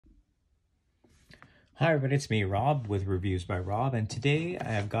Hi everybody, it's me, Rob, with Reviews by Rob, and today I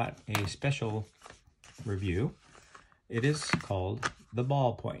have got a special review. It is called the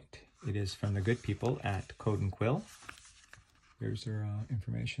Ballpoint. It is from the good people at Code&Quill. There's their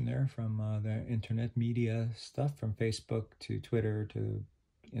information there from the internet media stuff, from Facebook to Twitter to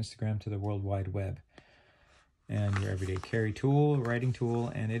Instagram to the World Wide Web. And your everyday carry tool, writing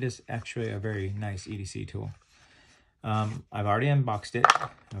tool, and it is actually a very nice EDC tool. I've already unboxed it.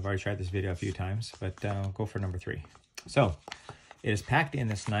 I've already tried this video a few times, but I'll go for number 3. So it is packed in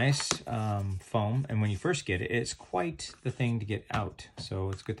this nice foam, and when you first get it, it's quite the thing to get out. So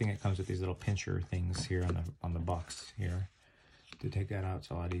it's a good thing it comes with these little pincher things here on the box here. To take that out, it's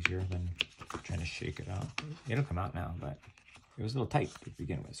a lot easier than trying to shake it out. It'll come out now, but it was a little tight to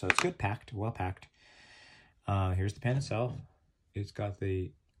begin with. So it's good packed, well packed. Here's the pen itself. It's got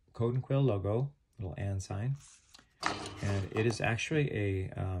the Code&Quill logo, little and sign. And it is actually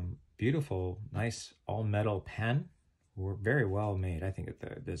a beautiful, nice, all-metal pen. Very well made. I think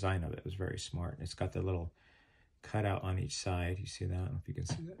the design of it was very smart. It's got the little cutout on each side. You see that? I don't know if you can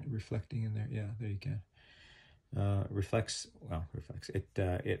see that reflecting in there. Yeah, there you can. Reflects.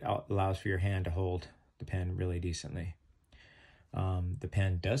 It allows for your hand to hold the pen really decently. The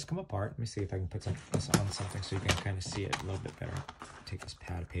pen does come apart. Let me see if I can put this on something so you can kind of see it a little bit better. Take this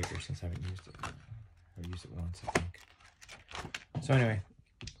pad of paper since I haven't used it. I used it once, I think. So anyway,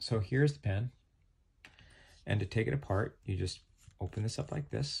 so here's the pen. And to take it apart, you just open this up like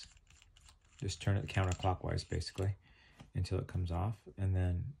this. Just turn it counterclockwise, basically, until it comes off. And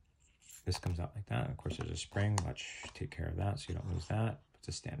then this comes out like that. Of course, there's a spring. Let's take care of that so you don't lose that. It's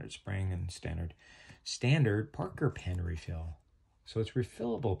a standard spring and standard Parker pen refill. So it's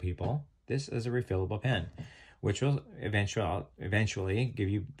refillable, people. This is a refillable pen, which will eventually give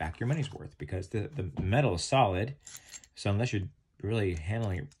you back your money's worth, because the metal is solid. So unless you're really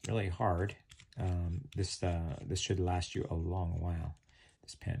handling it really hard, this should last you a long while,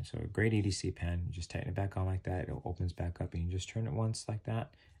 this pen. So a great EDC pen. You just tighten it back on like that. It opens back up, and you just turn it once like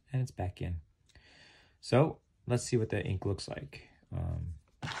that, and it's back in. So let's see what the ink looks like.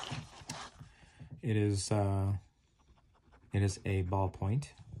 It is a ballpoint.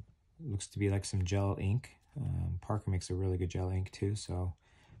 It looks to be like some gel ink. Parker makes a really good gel ink too, so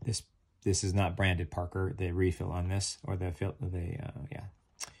this is not branded Parker, the refill on this, or yeah,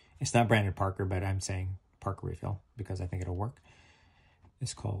 it's not branded Parker, but I'm saying Parker refill because I think it'll work.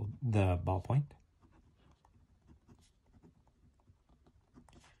 It's called the Ballpoint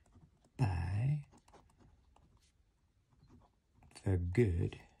by the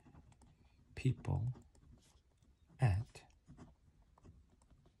good people at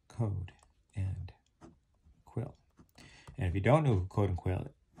Code&Quill. And if you don't know who Code&Quill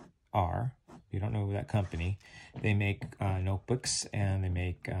are, if you don't know that company, they make notebooks, and they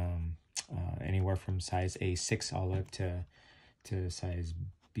make anywhere from size A6 all up to size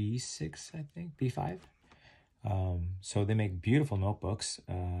B6, I think, B5. So they make beautiful notebooks.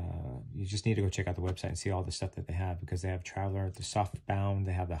 You just need to go check out the website and see all the stuff that they have, because they have Traveler, the soft bound,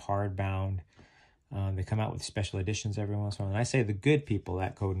 they have the hard bound. They come out with special editions every once in a while. And I say the good people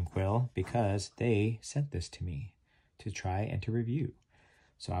at Code&Quill because they sent this to me to try and to review.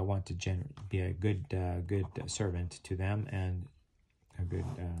 So I want to be a good servant to them and a good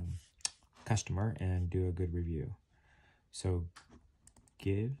customer and do a good review. So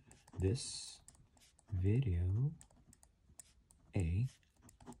give this video a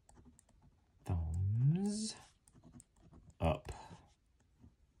thumbs up.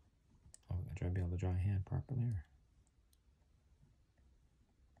 Oh, I'm trying to be able to draw a hand properly there.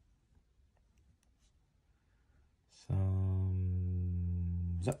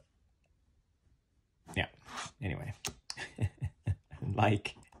 Thumbs up. Yeah, anyway.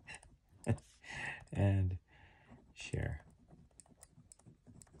 Like and share.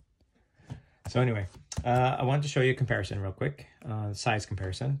 So anyway, I wanted to show you a comparison real quick, size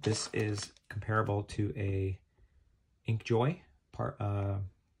comparison. This is comparable to a Inkjoy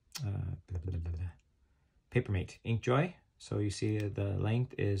Papermate Inkjoy. So you see the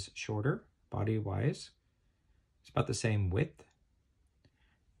length is shorter body-wise. It's about the same width.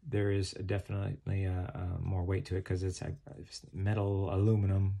 There is definitely more weight to it because it's metal,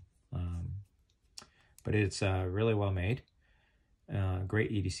 aluminum, but it's really well made.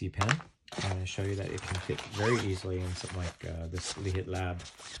 Great EDC pen. I'm going to show you that it can fit very easily in something like this Lehit Lab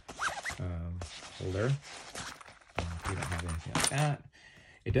holder. If you don't have anything like that.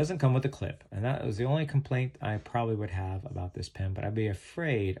 It doesn't come with a clip, and that was the only complaint I probably would have about this pen, but I'd be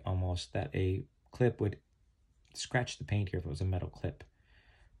afraid almost that a clip would scratch the paint here if it was a metal clip.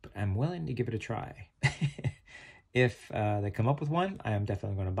 But I'm willing to give it a try. If they come up with one, I am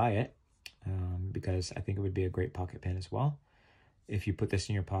definitely going to buy it. because I think it would be a great pocket pen as well. If you put this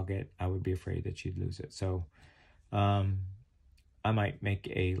in your pocket, I would be afraid that you'd lose it. So I might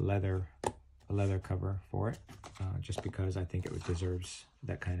make a leather cover for it, just because I think it deserves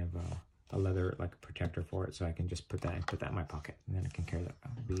that kind of a leather, like a protector for it. So I can just put that in my pocket, and then I can carry that.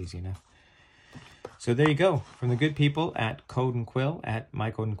 It'll be easy enough. So there you go, from the good people at Code&Quill, at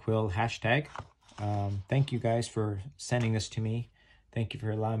 @myCodeandQuill hashtag. Thank you guys for sending this to me. Thank you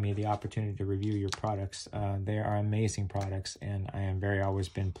for allowing me the opportunity to review your products. They are amazing products, and I am always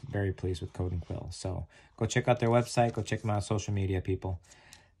been very pleased with Code&Quill. So go check out their website. Go check them out on social media, people.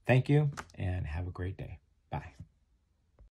 Thank you, and have a great day. Bye.